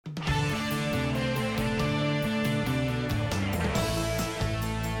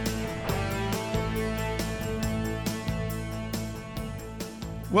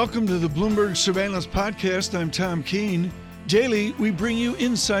Welcome to the Bloomberg Surveillance Podcast. I'm Tom Keene. Daily, we bring you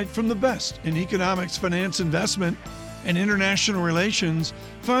insight from the best in economics, finance, investment, and international relations.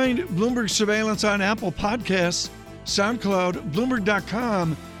 Find Bloomberg Surveillance on Apple Podcasts, SoundCloud,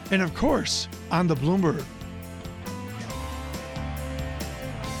 Bloomberg.com, and of course, on the Bloomberg.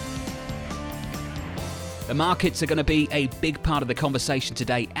 The markets are going to be a big part of the conversation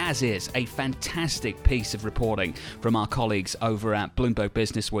today, as is a fantastic piece of reporting from our colleagues over at Bloomberg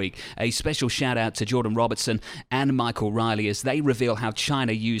Businessweek. A special shout out to Jordan Robertson and Michael Riley as they reveal how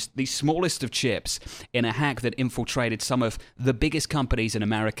China used the smallest of chips in a hack that infiltrated some of the biggest companies in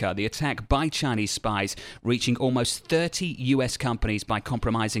America. The attack by Chinese spies reaching almost 30 US companies by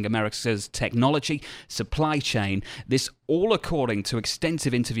compromising America's technology supply chain. This all according to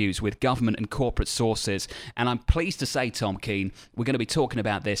extensive interviews with government and corporate sources. And I'm pleased to say, Tom Keene, we're going to be talking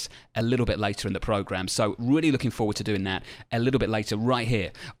about this a little bit later in the program. So really looking forward to doing that a little bit later right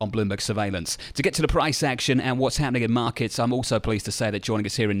here on Bloomberg Surveillance. To get to the price action and what's happening in markets, I'm also pleased to say that joining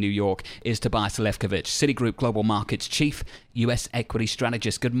us here in New York is Tobias Lefkovich, Citigroup Global Markets Chief US Equity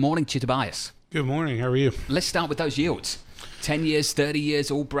Strategist. Good morning to you, Tobias. Good morning. How are you? Let's start with those yields. 10 years, 30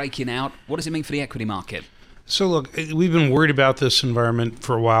 years, all breaking out. What does it mean for the equity market? So look, we've been worried about this environment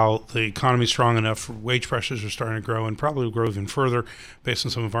for a while. The economy's strong enough, wage pressures are starting to grow and probably will grow even further based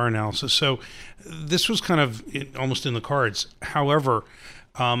on some of our analysis. So this was kind of almost in the cards. However,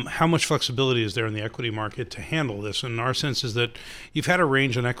 how much flexibility is there in the equity market to handle this? And our sense is that you've had a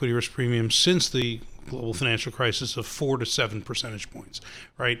range on equity risk premiums since the global financial crisis of 4 to 7 percentage points,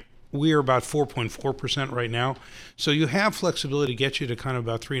 right? We are about 4.4% right now. So you have flexibility to get you to kind of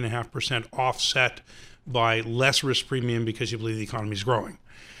about 3.5% offset by less risk premium because you believe the economy is growing.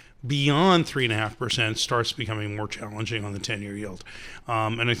 Beyond 3.5% starts becoming more challenging on the 10-year yield.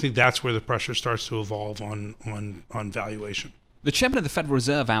 And I think that's where the pressure starts to evolve on valuation. The chairman of the Federal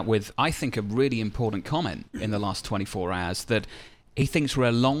Reserve out with, I think, a really important comment in the last 24 hours that he thinks we're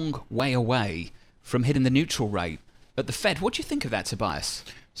a long way away from hitting the neutral rate at the Fed. What do you think of that, Tobias?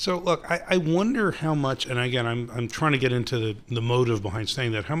 So look, I wonder how much, and again, I'm trying to get into the motive behind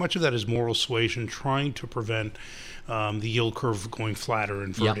saying that, how much of that is moral suasion, trying to prevent the yield curve going flat or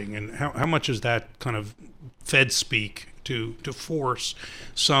inverting, and how much is that kind of Fed speak to force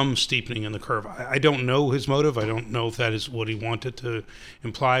some steepening in the curve? I don't know his motive. I don't know if that is what he wanted to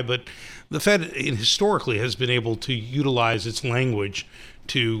imply, but the Fed historically has been able to utilize its language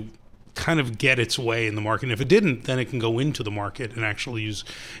to kind of get its way in the market. And if it didn't, then it can go into the market and actually use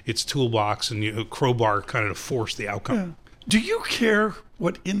its toolbox and crowbar kind of to force the outcome. Yeah. Do you care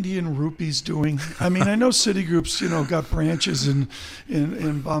what Indian rupee's doing? I mean, I know Citigroup's, got branches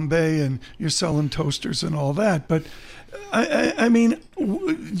in Bombay and you're selling toasters and all that, but I mean,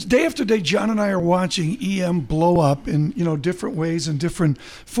 day after day, John and I are watching EM blow up in, different ways and different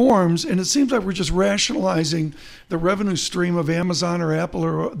forms. And it seems like we're just rationalizing the revenue stream of Amazon or Apple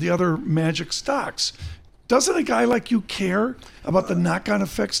or the other magic stocks. Doesn't a guy like you care about the knock-on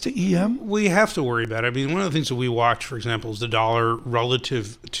effects to EM? We have to worry about it. I mean, one of the things that we watch, for example, is the dollar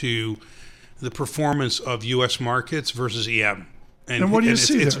relative to the performance of U.S. markets versus EM. And what do you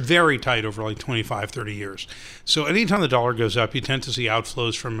see It's there? very tight over like 25, 30 years. So anytime the dollar goes up, you tend to see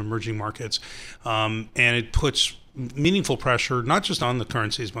outflows from emerging markets. And it puts meaningful pressure, not just on the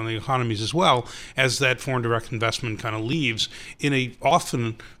currencies, but on the economies as well, as that foreign direct investment kind of leaves in a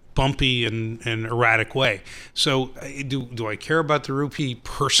often bumpy and erratic way. So do I care about the rupee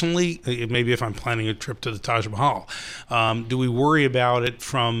personally? Maybe if I'm planning a trip to the Taj Mahal. Do we worry about it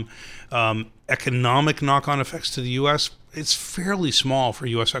from economic knock-on effects to the U.S.? It's fairly small for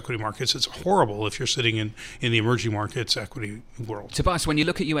U.S. equity markets. It's horrible if you're sitting in the emerging markets equity world. Tobias, when you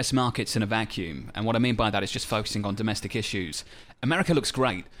look at U.S. markets in a vacuum, and what I mean by that is just focusing on domestic issues, America looks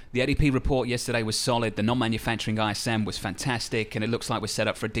great. The ADP report yesterday was solid. The non-manufacturing ISM was fantastic, and it looks like we're set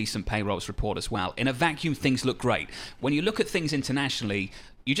up for a decent payrolls report as well. In a vacuum, things look great. When you look at things internationally,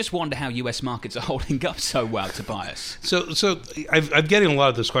 you just wonder how U.S. markets are holding up so well, Tobias. So I'm getting a lot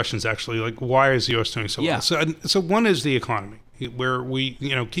of those questions, actually, like why is the U.S. doing so well? So one is the economy, where we,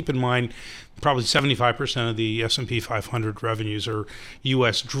 keep in mind probably 75% of the S&P 500 revenues are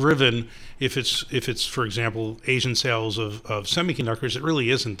U.S. driven. If it's, for example, Asian sales of semiconductors, it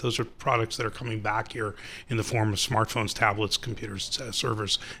really isn't. Those are products that are coming back here in the form of smartphones, tablets, computers,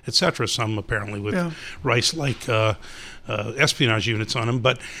 servers, etc. Some apparently with rice-like espionage units on them.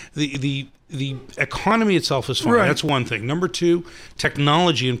 But the the economy itself is fine. Right. That's one thing. Number two,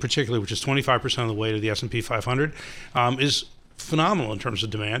 technology in particular, which is 25% of the weight of the S&P 500, is phenomenal in terms of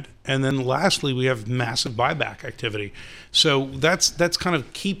demand. And then lastly, we have massive buyback activity. So that's kind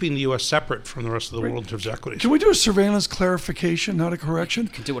of keeping the U.S. separate from the rest of the world in terms of equities. Can we do a surveillance clarification, not a correction? You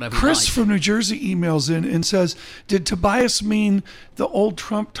can do whatever Chris you like. from New Jersey emails in and says, did Tobias mean the old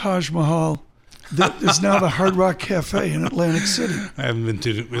Trump Taj Mahal that is now the Hard Rock Cafe in Atlantic City? I haven't been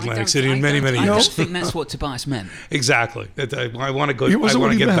to Atlantic City in many I years. don't think that's what Tobias meant. Exactly. I want to go. It I wasn't what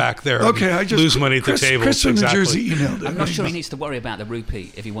want to he get meant. back there. Okay, and lose money at the table. Chris from Exactly. New Jersey emailed it. I'm not sure he needs to worry about the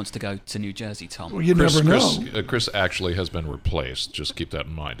rupee if he wants to go to New Jersey, Tom. Well, you never know. Chris actually has been replaced. Just keep that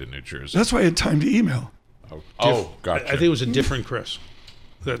in mind in New Jersey. That's why I had time to email. Gotcha. I think it was a different Chris.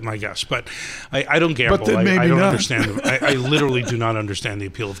 That's my guess. But I don't gamble. But then I maybe don't not. understand. I literally do not understand the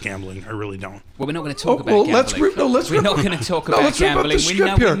appeal of gambling. I really don't. Well, we're not going to talk about Well, gambling. We're not going to talk about gambling. We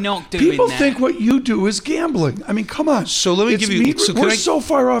know we're not doing People that. think what you do is gambling. I mean, come on. So let me It's give you. mean- So we're so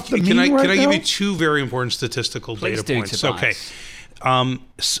far off the mean right Can I now. give you two very important statistical Please data do, points? Tobias. Okay.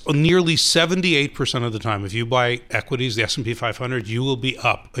 Nearly 78% of the time, if you buy equities, the S&P 500, you will be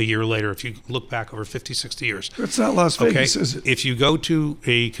up a year later if you look back over 50, 60 years. It's not Las Vegas, is it? If you go to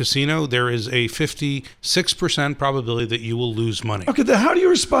a casino, there is a 56% probability that you will lose money. Okay, then how do you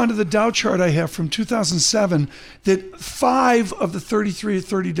respond to the Dow chart I have from 2007 that 5 of the 33 or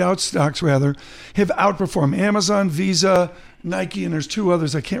 30 Dow stocks, rather, have outperformed Amazon, Visa, Nike, and there's 2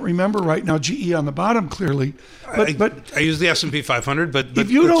 others I can't remember right now, GE on the bottom clearly. But I use the S&P 500, but if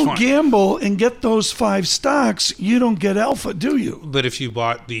you that's don't fine. gamble and get those 5 stocks, you don't get alpha, do you? But if you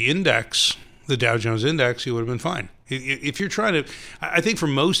bought the index, the Dow Jones index, you would have been fine. If you're trying to, I think for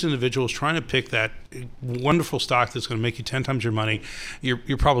most individuals trying to pick that wonderful stock that's going to make you 10 times your money, you're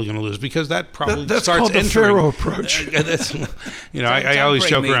probably going to lose because that probably That's starts called the entering. Pharaoh approach. That's, I Don't always bring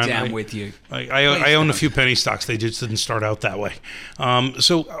joke me around. down with you. I own a few penny stocks. They just didn't start out that way.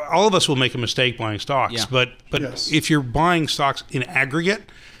 So all of us will make a mistake buying stocks. Yeah. But Yes. if you're buying stocks in aggregate,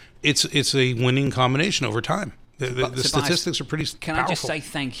 it's a winning combination over time. The Tobias, statistics are pretty Can powerful. I just say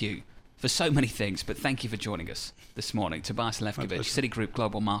thank you for so many things, but thank you for joining us this morning. Tobias Lefkovich, Citigroup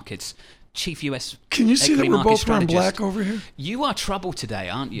Global Markets, Chief U.S. Can you see that Equity we're Market both wearing Strategist. black over here? You are trouble today,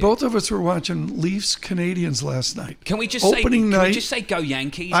 aren't you? Both of us were watching Leafs Canadians last night. Can we just Opening say? night, Can we just say go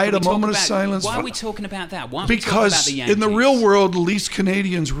Yankees? I had Can we a talk moment of about- silence Why for- are we talking about that? Why are we talking about Because the Yankees? in the real world, Leafs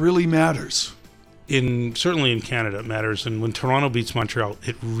Canadians really matters. Certainly in Canada it matters, and when Toronto beats Montreal,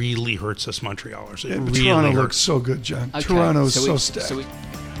 it really hurts us Montrealers. It really Toronto hurts. looks so good, John. Okay, Toronto is so so we- stacked. so we-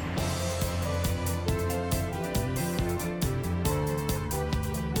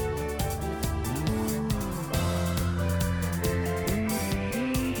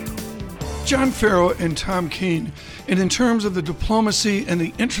 John Farrow and Tom Keene. And in terms of the diplomacy and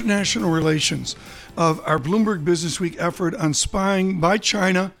the international relations of our Bloomberg Businessweek effort on spying by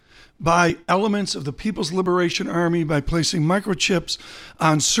China, by elements of the People's Liberation Army, by placing microchips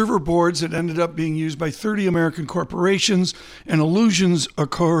on server boards that ended up being used by 30 American corporations, and allusions, of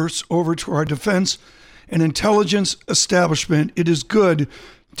course, over to our defense and intelligence establishment, it is good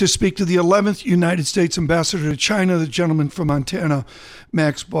to speak to the 11th United States Ambassador to China, the gentleman from Montana,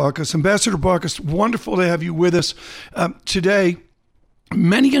 Max Baucus. Ambassador Baucus, wonderful to have you with us today.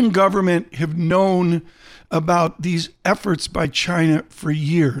 Many in government have known about these efforts by China for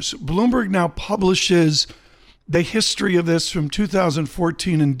years. Bloomberg now publishes the history of this from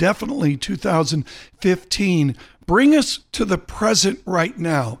 2014 and definitely 2015. Bring us to the present right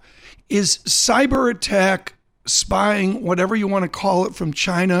now. Is cyber attack, spying, whatever you want to call it, from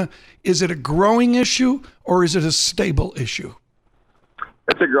China, is it a growing issue or is it a stable issue?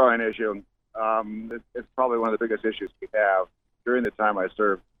 It's a growing issue. It's probably one of the biggest issues we have. During the time I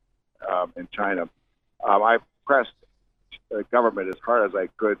served in China, I pressed the government as hard as I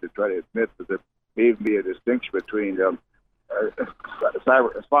could to try to admit that there may be a distinction between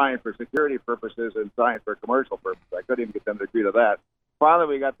cyber spying for security purposes and spying for commercial purposes. I couldn't even get them to agree to that. Finally,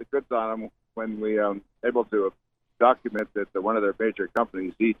 we got the goods on them when we able to document that one of their major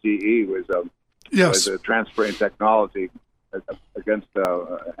companies, ZTE, was transferring technology against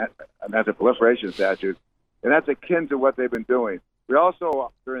an anti-proliferation statute, and that's akin to what they've been doing. We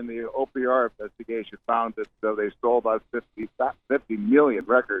also, during the OPR investigation, found that they stole about 50 million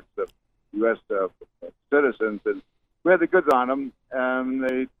records of U.S. Citizens, and we had the goods on them, and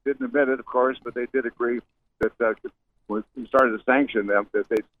they didn't admit it, of course, but they did agree that when we started to sanction them, that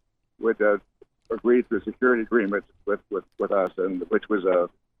they would agree to security agreements with us, and which was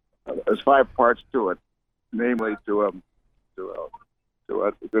there's 5 parts to it, namely to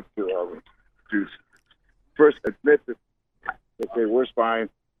first admit that they were spying,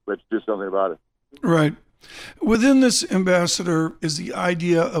 let's do something about it. Right. Within this, Ambassador, is the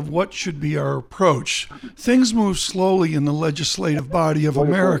idea of what should be our approach. Things move slowly in the legislative body of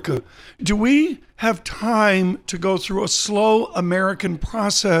America. Do we have time to go through a slow American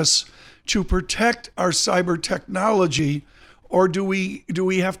process to protect our cyber technology, or do we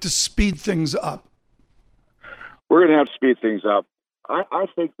have to speed things up? We're going to have to speed things up. I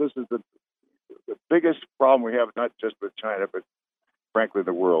think this is the biggest problem we have, not just with China, but frankly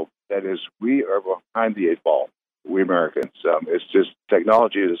the world. That is, we are behind the eight ball, we Americans. It's just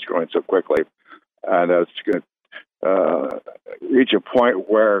technology is growing so quickly, and it's going to reach a point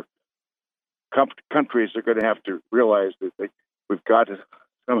where countries are going to have to realize that we've got to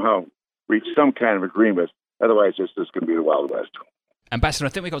somehow reach some kind of agreement. Otherwise, it's just going to be the Wild West. Ambassador, I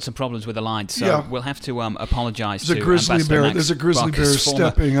think we've got some problems with the line, so we'll have to apologize to There's a grizzly bear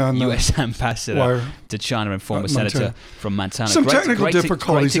stepping on the U.S. ambassador wire. To China and former senator from Montana. Some technical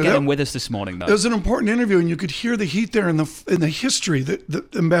difficulties. Great to get him with us this morning, though. It was an important interview, and you could hear the heat there in the history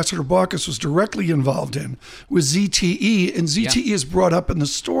that Ambassador Baucus was directly involved in with ZTE, and ZTE is brought up in the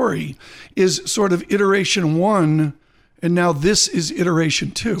story is sort of iteration 1, and now this is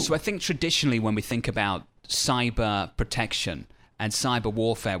iteration 2. So I think traditionally when we think about cyber protection and cyber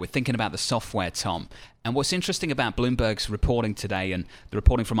warfare, we're thinking about the software, Tom. And what's interesting about Bloomberg's reporting today and the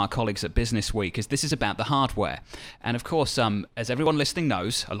reporting from our colleagues at Businessweek is this is about the hardware. And of course, as everyone listening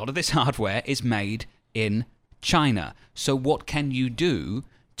knows, a lot of this hardware is made in China. So what can you do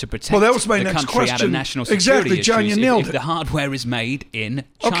to protect that was my the next country question. out of national security Exactly, John, issues you nailed if it. the hardware is made in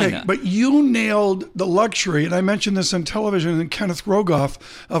China? Okay, but you nailed the luxury, and I mentioned this on television, and Kenneth Rogoff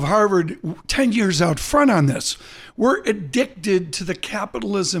of Harvard, 10 years out front on this. We're addicted to the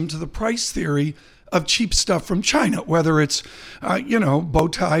capitalism, to the price theory of cheap stuff from China, whether it's, bow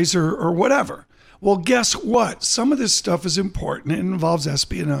ties or whatever. Well, guess what? Some of this stuff is important. It involves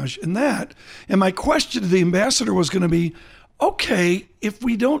espionage and that. And my question to the ambassador was going to be, okay, if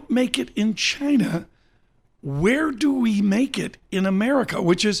we don't make it in China, where do we make it in America?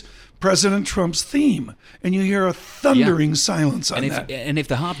 Which is President Trump's theme. And you hear a thundering silence on that. And if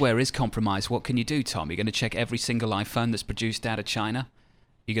the hardware is compromised, what can you do, Tom? You're going to check every single iPhone that's produced out of China?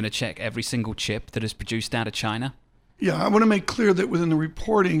 You're going to check every single chip that is produced out of China? Yeah, I want to make clear that within the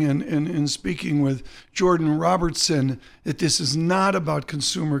reporting and speaking with Jordan Robertson, that this is not about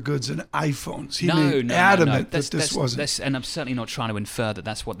consumer goods and iPhones. He made adamant that this wasn't. And I'm certainly not trying to infer that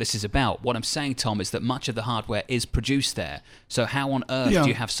that's what this is about. What I'm saying, Tom, is that much of the hardware is produced there. So how on earth do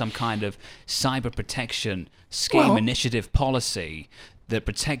you have some kind of cyber protection scheme, initiative, policy that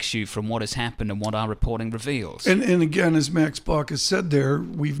protects you from what has happened and what our reporting reveals? And again, as Max Baucus has said there,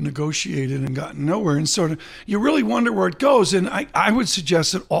 we've negotiated and gotten nowhere. And sort of, you really wonder where it goes. And I would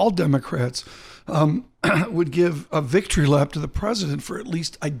suggest that all Democrats would give a victory lap to the president for at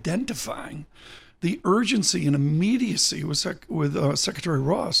least identifying the urgency and immediacy with Secretary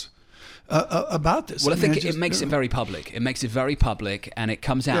Ross about this. Well, I think it makes it very public. It makes it very public, and it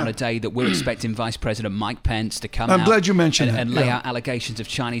comes out on a day that we're expecting Vice President Mike Pence to come out. I'm glad you mentioned and lay out allegations of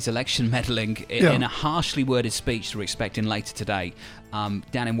Chinese election meddling in a harshly worded speech that we're expecting later today down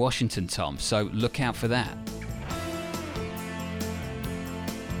in Washington, Tom. So look out for that.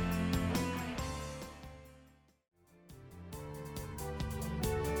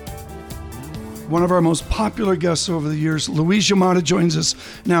 One of our most popular guests over the years, Louise Yamada, joins us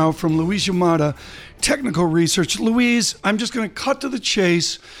now from Louise Yamada Technical Research. Louise, I'm just going to cut to the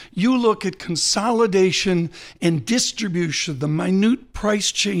chase. You look at consolidation and distribution, the minute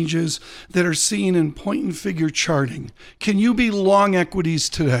price changes that are seen in point and figure charting. Can you be long equities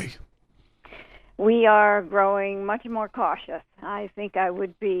today? We are growing much more cautious. I think I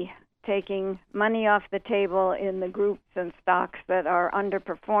would be taking money off the table in the groups and stocks that are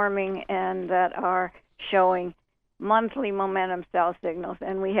underperforming and that are showing monthly momentum sell signals,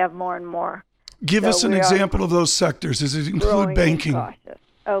 and we have more and more. Give us an example of those sectors. Does it include banking?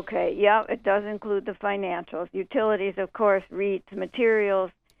 Okay, yeah, it does include the financials. Utilities, of course, REITs, materials,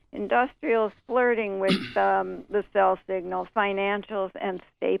 industrials flirting with the sell signal, financials, and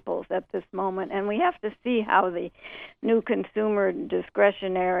staples at this moment. And we have to see how the new consumer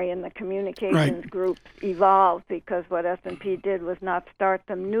discretionary and the communications groups evolve, because what S&P did was not start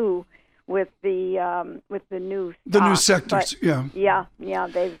them new with the new stocks. The new sectors,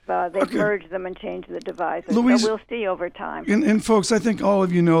 they've merged them and changed the divisors. Louise, so we'll see over time. And folks, I think all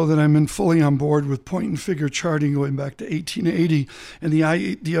of you know that I'm fully on board with point and figure charting going back to 1880 and the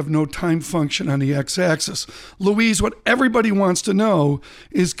idea of no time function on the x-axis. Louise, what everybody wants to know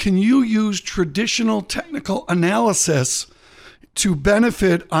is, can you use traditional technical analysis to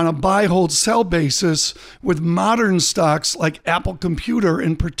benefit on a buy, hold, sell basis with modern stocks like Apple Computer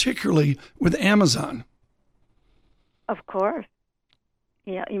and particularly with Amazon? Of course.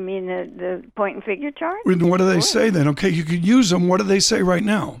 Yeah, you mean the point and figure chart? And what do they say then? Okay, you could use them. What do they say right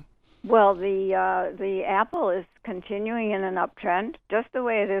now? Well, the Apple is continuing in an uptrend, just the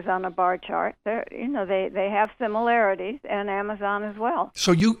way it is on a bar chart. They have similarities, and Amazon as well.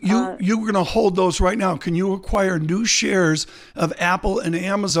 So you're going to hold those right now. Can you acquire new shares of Apple and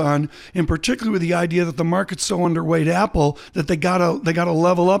Amazon, and particularly with the idea that the market's so underweight Apple that they gotta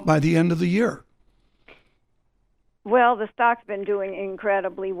level up by the end of the year? Well, the stock's been doing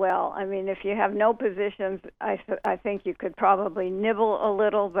incredibly well. I mean, if you have no positions, I think you could probably nibble a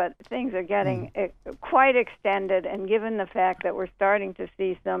little, but things are getting quite extended. And given the fact that we're starting to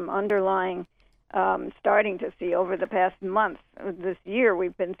see some underlying, over the past month, this year,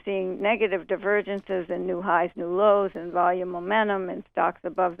 we've been seeing negative divergences in new highs, new lows, and volume momentum in stocks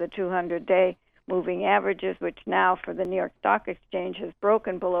above the 200-day moving averages, which now for the New York Stock Exchange has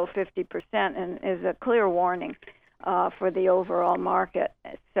broken below 50% and is a clear warning for the overall market.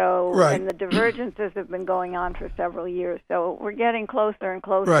 So, right. And the divergences have been going on for several years. So we're getting closer and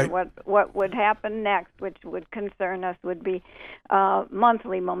closer. Right. What would happen next, which would concern us, would be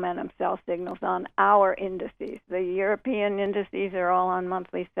monthly momentum sell signals on our indices. The European indices are all on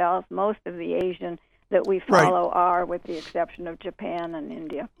monthly sells. Most of the Asian that we follow are, with the exception of Japan and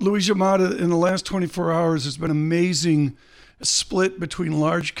India. Luis Yamada, in the last 24 hours, has been amazing split between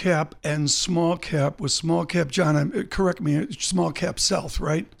large cap and small cap. With small cap, John, correct me, small cap south,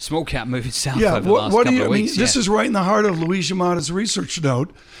 right? Small cap moving south Yeah. over the last couple of weeks. This is right in the heart of Luis Yamada's research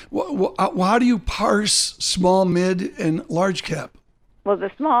note. How do you parse small, mid, and large cap? Well,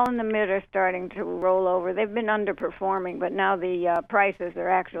 the small and the mid are starting to roll over. They've been underperforming, but now the prices are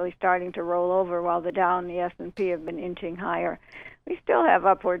actually starting to roll over, while the Dow and the S&P have been inching higher. We still have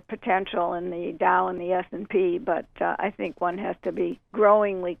upward potential in the Dow and the S&P, but I think one has to be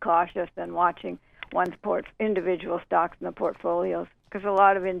growingly cautious and watching one's individual stocks in the portfolios, because a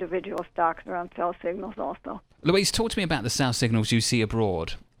lot of individual stocks are on sell signals also. Louise, talk to me about the sell signals you see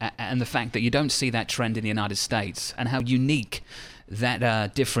abroad and the fact that you don't see that trend in the United States and how unique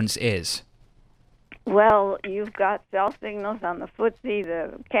that difference is. Well, you've got sell signals on the FTSE,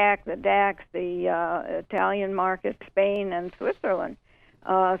 the CAC, the DAX, the Italian market, Spain, and Switzerland.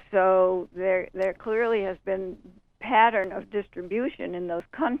 So there clearly has been pattern of distribution in those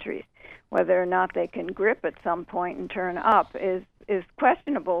countries. Whether or not they can grip at some point and turn up is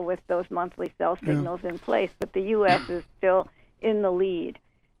questionable with those monthly sell signals in place. But the U.S. is still in the lead.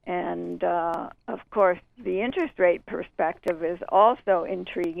 And, of course, the interest rate perspective is also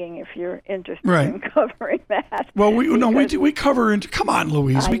intriguing if you're interested in covering that. Well, we cover come on,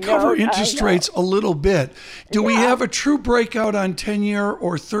 Louise. We cover interest rates a little bit. Do we have a true breakout on 10-year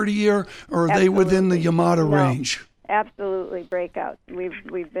or 30-year, or are they within the Yamada range? Absolutely breakouts.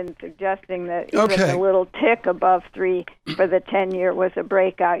 We've been suggesting that even a little tick above 3 for the 10-year was a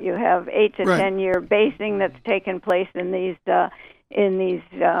breakout. You have 8 to 10-year basing that's taken place in these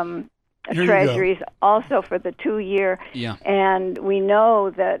treasuries, also for the 2-year. Yeah. And we know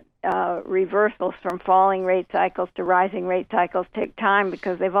that reversals from falling rate cycles to rising rate cycles take time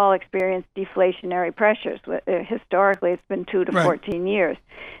because they've all experienced deflationary pressures. Historically, it's been 2 to 14 years.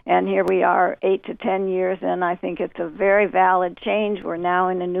 And here we are, 8 to 10 years, and I think it's a very valid change. We're now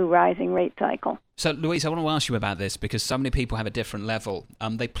in a new rising rate cycle. So, Louise, I want to ask you about this because so many people have a different level.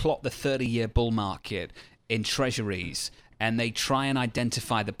 They plot the 30-year bull market in treasuries, and they try and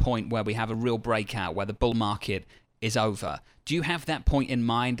identify the point where we have a real breakout, where the bull market is over. Do you have that point in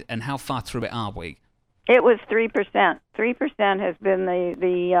mind, and how far through it are we? It was 3%. 3% has been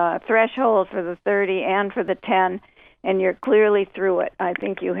the threshold for the 30 and for the 10, and you're clearly through it. I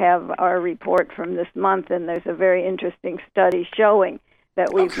think you have our report from this month, and there's a very interesting study showing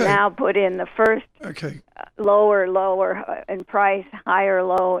that we've now put in the first lower in price, higher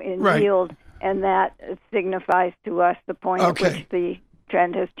low in yield, and that signifies to us the point at which the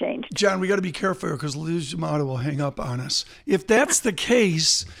trend has changed. John, we got to be careful here because Luis Yamada will hang up on us. If that's the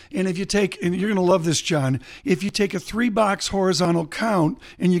case, and if you take, and you're going to love this, John, if you take a 3-box horizontal count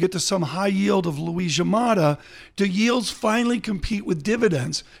and you get to some high yield of Luis Yamada, do yields finally compete with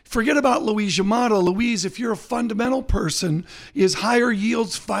dividends? Forget about Luis Yamada. Louise, if you're a fundamental person, is higher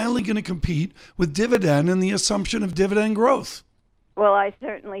yields finally going to compete with dividend and the assumption of dividend growth? Well, I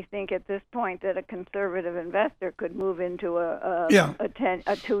certainly think at this point that a conservative investor could move into a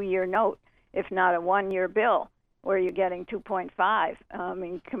 2-year note, if not a 1-year bill. where you're getting 2.5. I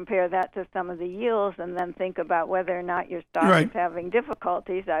mean, compare that to some of the yields and then think about whether or not your stock is having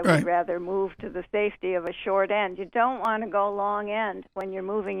difficulties. I would rather move to the safety of a short end. You don't want to go long end when you're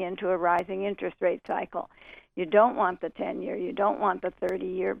moving into a rising interest rate cycle. You don't want the 10-year. You don't want the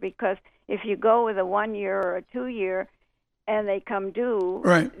 30-year, because if you go with a 1-year or a 2-year and they come due,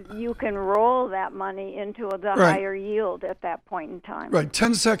 you can roll that money into the higher yield at that point in time. Right.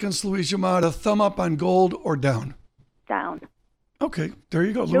 10 seconds, Louise Yamada. Thumb up on gold or down? Down. Okay, there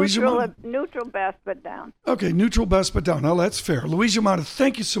you go. Louise Yamada. Neutral best, but down. Okay, neutral best, but down. Oh, that's fair. Louise Yamada,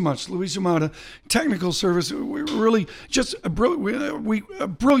 thank you so much. Louise Yamada, technical service. We really just a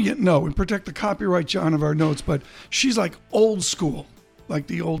brilliant note. We protect the copyright, John, of our notes, but she's like old school, like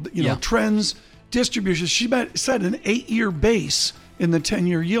the old, trends, distribution. She set an 8-year base in the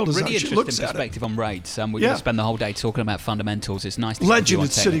 10-year yield. Is really how she looks interesting at perspective on rates. We're going to spend the whole day talking about fundamentals. It's nice to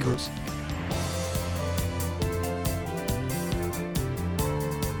Legend see at Citigroup.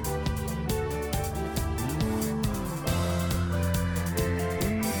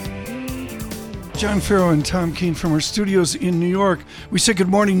 John Farrow and Tom Keene from our studios in New York. We say good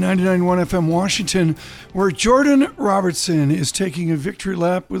morning, 99.1 FM Washington, where Jordan Robertson is taking a victory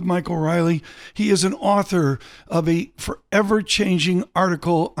lap with Michael Riley. He is an author of a forever-changing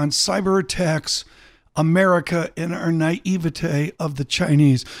article on cyber attacks, America, and our naivete of the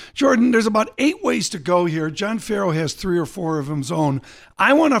Chinese. Jordan, there's about 8 ways to go here. John Farrow has 3 or 4 of his own.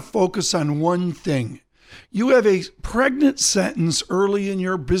 I want to focus on one thing. You have a pregnant sentence early in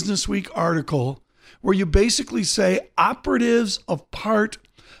your Businessweek article where you basically say operatives of part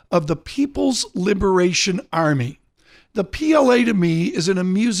of the People's Liberation Army. The PLA to me is in a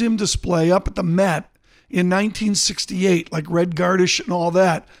museum display up at the Met in 1968, like Red Gardish and all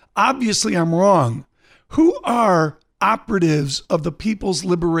that. Obviously, I'm wrong. Who are operatives of the People's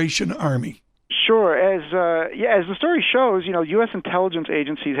Liberation Army? Sure. As the story shows, U.S. intelligence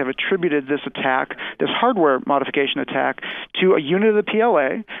agencies have attributed this attack, this hardware modification attack, to a unit of the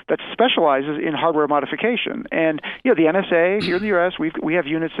PLA that specializes in hardware modification. And the NSA here in the U.S., we have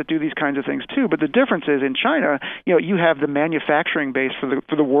units that do these kinds of things too. But the difference is in China, you have the manufacturing base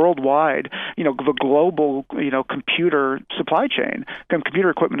for the worldwide, the global, computer supply chain, computer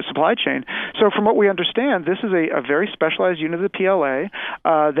equipment supply chain. So from what we understand, this is a very specialized unit of the PLA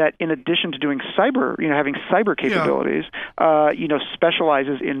that, in addition to doing having cyber capabilities,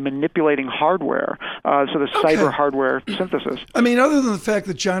 specializes in manipulating hardware. So the cyber hardware synthesis. I mean, other than the fact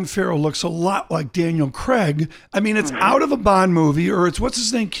that John Farrow looks a lot like Daniel Craig, I mean, it's out of a Bond movie, or it's, what's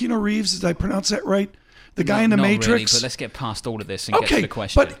his name, Keanu Reeves, did I pronounce that right? The guy in the Matrix? Really, but let's get past all of this and get to the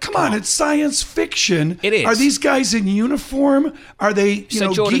question. But come on, it's science fiction. It is. Are these guys in uniform? Are they,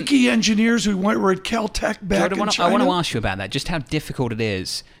 Jordan, geeky engineers who were at Caltech back in China? I want to ask you about that, just how difficult it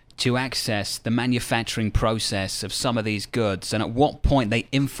is to access the manufacturing process of some of these goods, and at what point they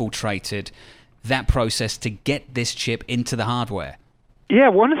infiltrated that process to get this chip into the hardware. Yeah,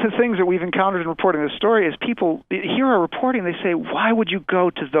 one of the things that we've encountered in reporting this story is people hear our reporting, they say, why would you go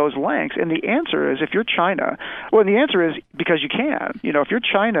to those lengths? And the answer is, if you're China, well, the answer is because you can. If you're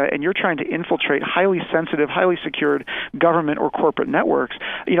China and you're trying to infiltrate highly sensitive, highly secured government or corporate networks,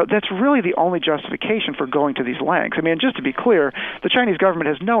 that's really the only justification for going to these lengths. I mean, just to be clear, the Chinese government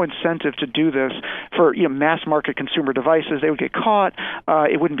has no incentive to do this for mass market consumer devices. They would get caught.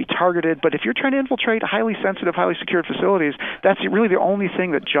 It wouldn't be targeted. But if you're trying to infiltrate highly sensitive, highly secured facilities, that's really the only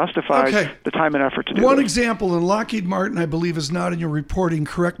thing that justifies the time and effort to do One this. example, and Lockheed Martin, I believe, is not in your reporting.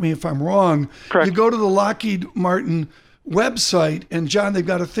 Correct me if I'm wrong. Correct. You go to the Lockheed Martin website, and John, they've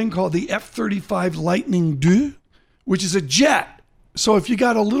got a thing called the F-35 Lightning II, which is a jet. So if you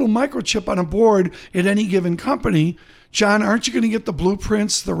got a little microchip on a board at any given company, John, aren't you going to get the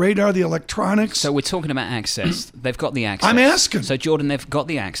blueprints, the radar, the electronics? So we're talking about access. They've got the access. I'm asking. So, Jordan, they've got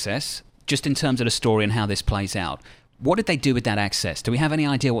the access, just in terms of the story and how this plays out. What did they do with that access? Do we have any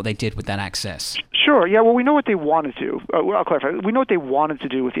idea what they did with that access? Sure. Yeah, well, we know what they wanted to. I'll clarify. We know what they wanted to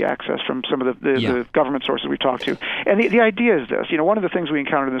do with the access from some of the government sources we've talked to. And the idea is this. One of the things we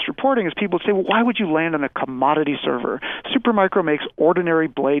encountered in this reporting is people say, well, why would you land on a commodity server? Supermicro makes ordinary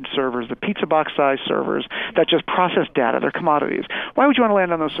blade servers, the pizza box size servers that just process data. They're commodities. Why would you want to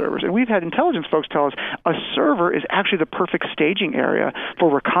land on those servers? And we've had intelligence folks tell us a server is actually the perfect staging area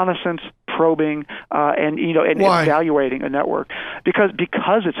for reconnaissance, probing, and Why? evaluating a network because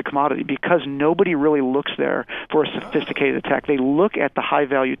it's a commodity, because nobody really looks there for a sophisticated attack. They look at the high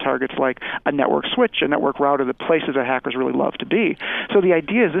value targets like a network switch, a network router, the places that hackers really love to be. So the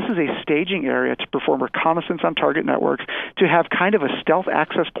idea is this is a staging area to perform reconnaissance on target networks, to have kind of a stealth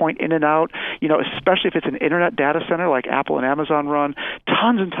access point in and out, especially if it's an internet data center like Apple and Amazon run.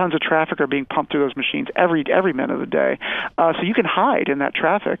 Tons and tons of traffic are being pumped through those machines every minute of the day. So you can hide in that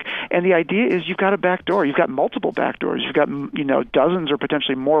traffic. And the idea is you've got a back door. You've got multiple back doors. You've got dozens or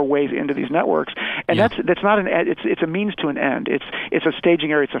potentially more ways into these networks. And that's not an end. It's a means to an end. It's a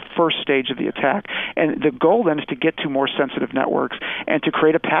staging area. It's a first stage of the attack. And the goal then is to get to more sensitive networks and to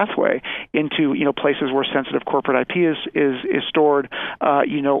create a pathway into places where sensitive corporate IP is stored,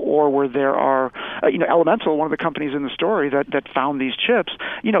 or where there are Elemental, one of the companies in the story that found these chips.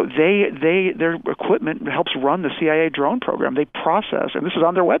 Their equipment helps run the CIA drone program. They process, and this is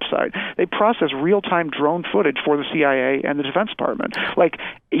on their website, they process real-time drone footage for the CIA and the Defense Department. Like,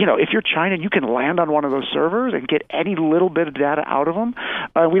 if you're China, you can land on one of those servers and get any little bit of data out of them.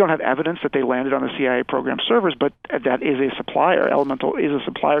 We don't have evidence that they landed on the CIA program servers, but that is a supplier. Elemental is a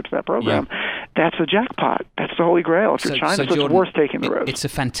supplier to that program. Yeah. That's a jackpot. That's the holy grail. If you're China, Jordan, it's worth taking the risk. It's a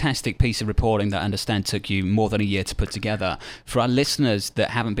fantastic piece of reporting that I understand took you more than a year to put together. For our listeners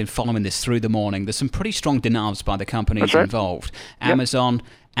that haven't been following this through the morning, there's some pretty strong denials by the companies involved. Amazon,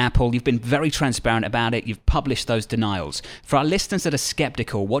 Apple, you've been very transparent about it. You've published those denials. For our listeners that are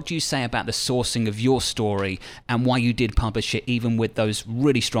skeptical, what do you say about the sourcing of your story and why you did publish it, even with those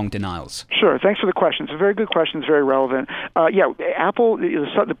really strong denials? Sure. Thanks for the question. It's a very good question. It's very relevant. Apple,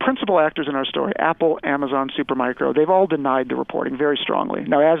 the principal actors in our story, Apple, Amazon, Supermicro, they've all denied the reporting very strongly.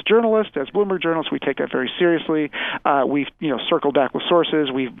 Now, as journalists, as Bloomberg journalists, we take that very seriously. We've circled back with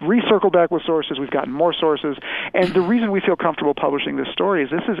sources. We've recircled back with sources. We've gotten more sources. And the reason we feel comfortable publishing this story is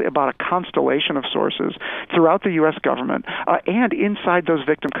this is about a constellation of sources throughout the U.S. government and inside those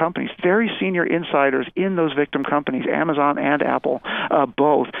victim companies, very senior insiders in those victim companies, Amazon and Apple,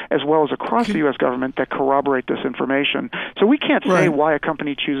 both, as well as across the U.S. government that corroborate this information. So we can't say why a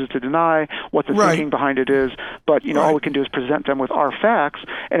company chooses to deny, what the thinking behind it is, but all we can do is present them with our facts,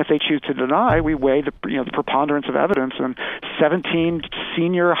 and if they choose to deny, we weigh the preponderance of evidence, and 17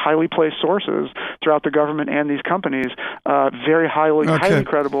 senior, highly placed sources throughout the government and these companies, very highly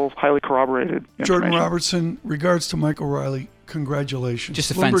credible, highly corroborated Jordan Robertson, regards to Michael Riley. Congratulations.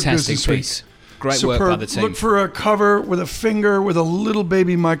 Just a fantastic piece. Great work by the team. Look for a cover with a finger with a little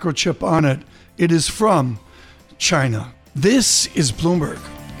baby microchip on it. It is from China. This is Bloomberg.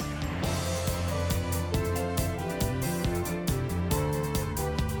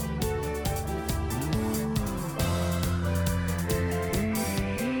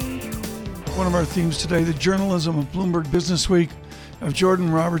 One of our themes today, the journalism of Bloomberg Businessweek, of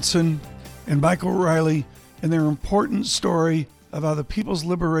Jordan Robertson and Michael Riley, and their important story of how the People's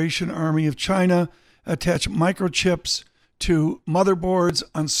Liberation Army of China attached microchips to motherboards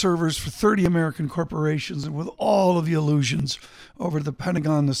on servers for 30 American corporations, and with all of the illusions over the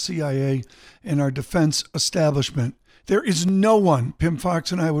Pentagon, the CIA, and our defense establishment. There is no one Pim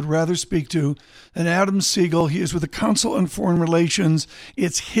Fox and I would rather speak to than Adam Siegel. He is with the Council on Foreign Relations.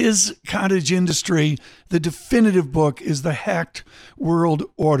 It's his cottage industry. The definitive book is The Hacked World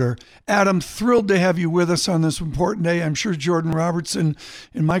Order. Adam, thrilled to have you with us on this important day. I'm sure Jordan Robertson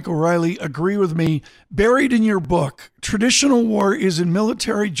and Michael Riley agree with me. Buried in your book, traditional war is, in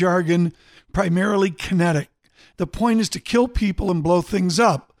military jargon, primarily kinetic. The point is to kill people and blow things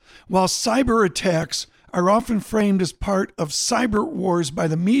up, while cyber attacks are often framed as part of cyber wars by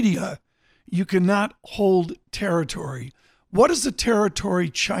the media. You cannot hold territory. What is the territory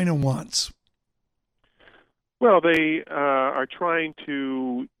China wants? Well, they are trying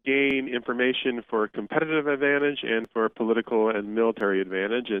to gain information for competitive advantage and for political and military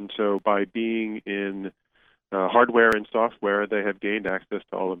advantage. And so by being in hardware and software, they have gained access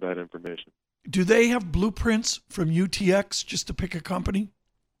to all of that information. Do they have blueprints from UTX, just to pick a company?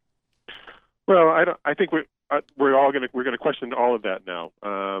 Well, I think we're going to question all of that now.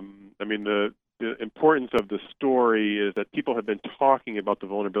 The importance of the story is that people have been talking about the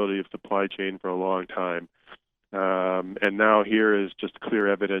vulnerability of supply chain for a long time, and now here is just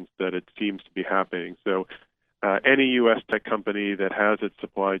clear evidence that it seems to be happening. So, any U.S. tech company that has its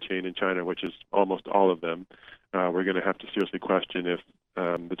supply chain in China, which is almost all of them, we're going to have to seriously question if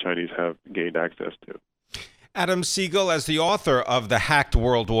the Chinese have gained access to. Adam Siegel, as the author of The Hacked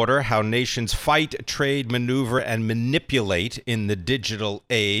World Order, How Nations Fight, Trade, Maneuver, and Manipulate in the Digital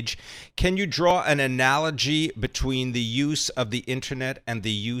Age, can you draw an analogy between the use of the Internet and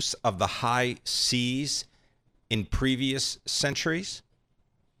the use of the high seas in previous centuries?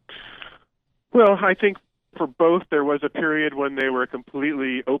 Well, I think for both, there was a period when they were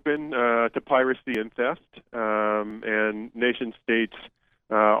completely open to piracy and theft, and nation states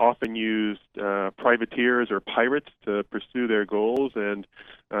often used privateers or pirates to pursue their goals. And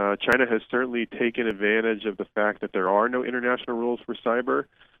China has certainly taken advantage of the fact that there are no international rules for cyber,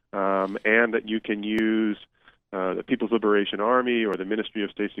 and that you can use the People's Liberation Army or the Ministry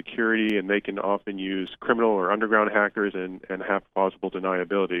of State Security, and they can often use criminal or underground hackers and have plausible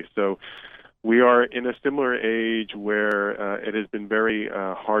deniability. So we are in a similar age where it has been very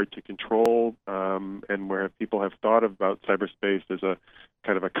hard to control, and where people have thought about cyberspace as a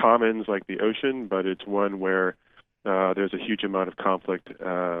kind of a commons like the ocean, but it's one where there's a huge amount of conflict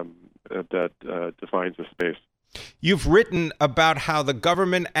that defines the space. You've written about how the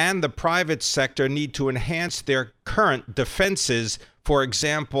government and the private sector need to enhance their current defenses. For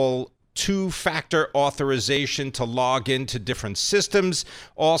example, two-factor authorization to log into different systems,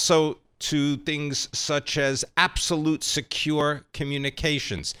 also to things such as absolute secure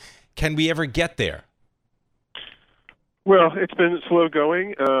communications. Can we ever get there? Well, it's been slow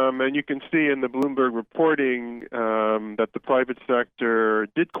going, and you can see in the Bloomberg reporting that the private sector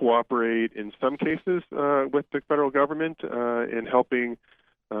did cooperate in some cases with the federal government in helping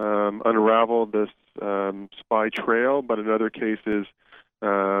unravel this spy trail, but in other cases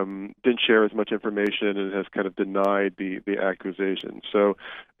didn't share as much information and has kind of denied the accusation. So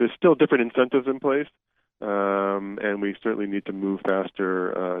there's still different incentives in place, and we certainly need to move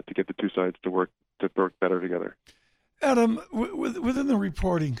faster to get the two sides to work better together. Adam, within the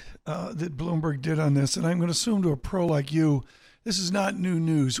reporting that Bloomberg did on this, and I'm going to assume to a pro like you, this is not new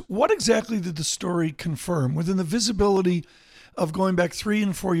news. What exactly did the story confirm within the visibility of going back 3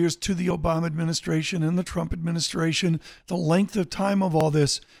 and 4 years to the Obama administration and the Trump administration, the length of time of all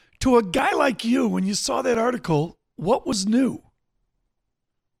this? To a guy like you, when you saw that article, what was new?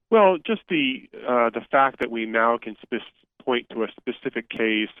 Well, just the fact that we now can point to a specific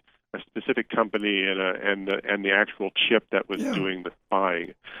case, a specific company, and the actual chip that was doing the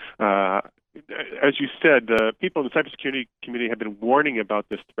spying. As you said, the people in the cybersecurity community have been warning about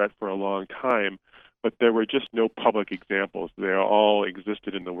this threat for a long time, but there were just no public examples. They all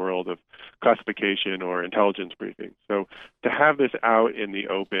existed in the world of classification or intelligence briefing. So to have this out in the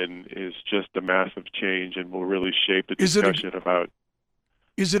open is just a massive change and will really shape the discussion about.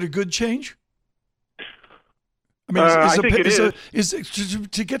 Is it a good change? I mean, I think it is.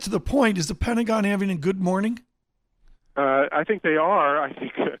 To get to the point, is the Pentagon having a good morning? I think they are. I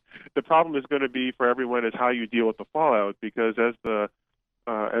think the problem is going to be for everyone is how you deal with the fallout, because as the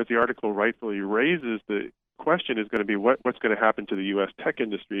article rightfully raises, the question is going to be what's going to happen to the U.S. tech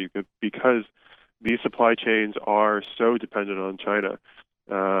industry, because these supply chains are so dependent on China,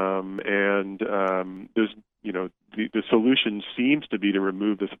 and there's the solution seems to be to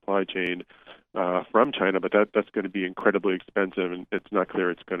remove the supply chain from China, but that's going to be incredibly expensive, and it's not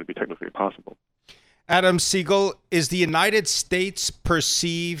clear it's going to be technically possible. Adam Siegel, is the United States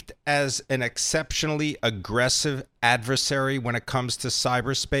perceived as an exceptionally aggressive adversary when it comes to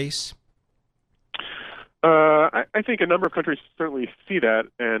cyberspace? I think a number of countries certainly see that,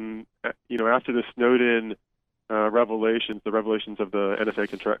 and after the Snowden revelations, the revelations of the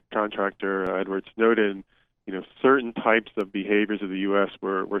NSA contractor Edward Snowden, certain types of behaviors of the U.S.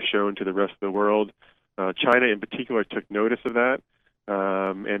 were shown to the rest of the world. China, in particular, took notice of that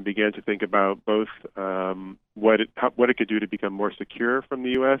and began to think about both what it could do to become more secure from the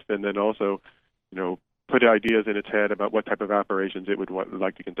U.S. and then also, put ideas in its head about what type of operations it would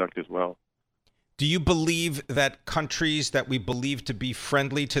like to conduct as well. Do you believe that countries that we believe to be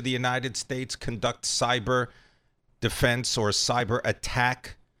friendly to the United States conduct cyber defense or cyber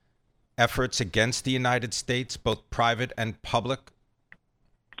attack efforts against the United States, both private and public?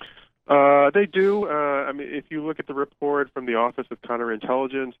 They do. If you look at the report from the Office of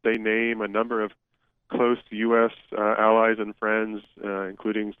Counterintelligence, they name a number of close U.S. allies and friends,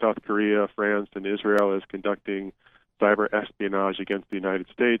 including South Korea, France, and Israel, as conducting cyber espionage against the United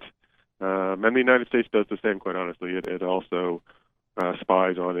States. And the United States does the same, quite honestly. It also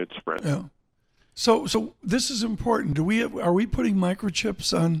spies on its friends. Yeah. So this is important. Are we putting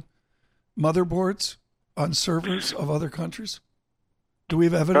microchips on motherboards, on servers of other countries? Do we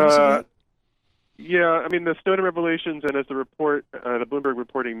have evidence of that? Yeah, the Snowden revelations, and as the report, the Bloomberg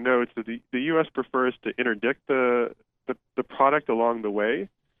reporting notes, that the U.S. prefers to interdict the product along the way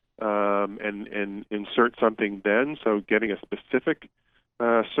and insert something then. So getting a specific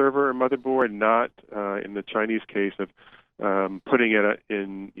server or motherboard, not in the Chinese case of putting it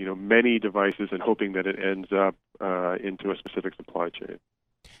in many devices and hoping that it ends up into a specific supply chain.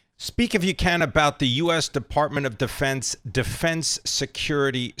 Speak, if you can, about the U.S. Department of Defense Defense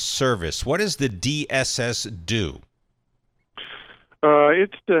Security Service. What does the DSS do?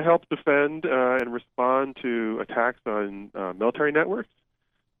 It's to help defend and respond to attacks on military networks.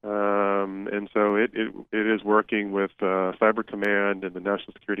 And so it is working with Cyber Command and the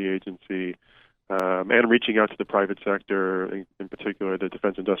National Security Agency and reaching out to the private sector, in particular the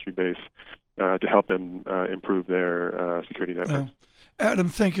defense industry base, to help them improve their security networks. Adam,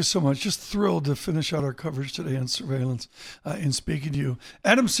 thank you so much. Just thrilled to finish out our coverage today on surveillance in speaking to you.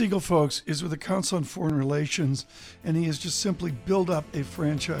 Adam Siegel, folks, is with the Council on Foreign Relations, and he has just simply built up a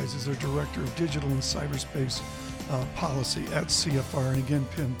franchise as their Director of Digital and Cyberspace Policy at CFR. And again,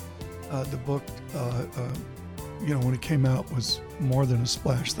 Pim, the book, when it came out, was more than a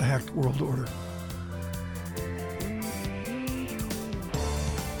splash, The Hacked World Order.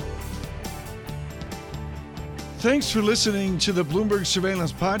 Thanks for listening to the Bloomberg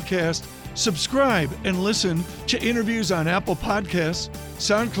Surveillance Podcast. Subscribe and listen to interviews on Apple Podcasts,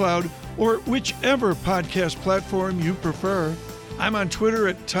 SoundCloud, or whichever podcast platform you prefer. I'm on Twitter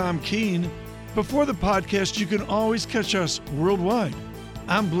at Tom Keene. Before the podcast, you can always catch us worldwide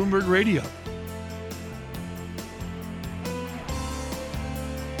on Bloomberg Radio.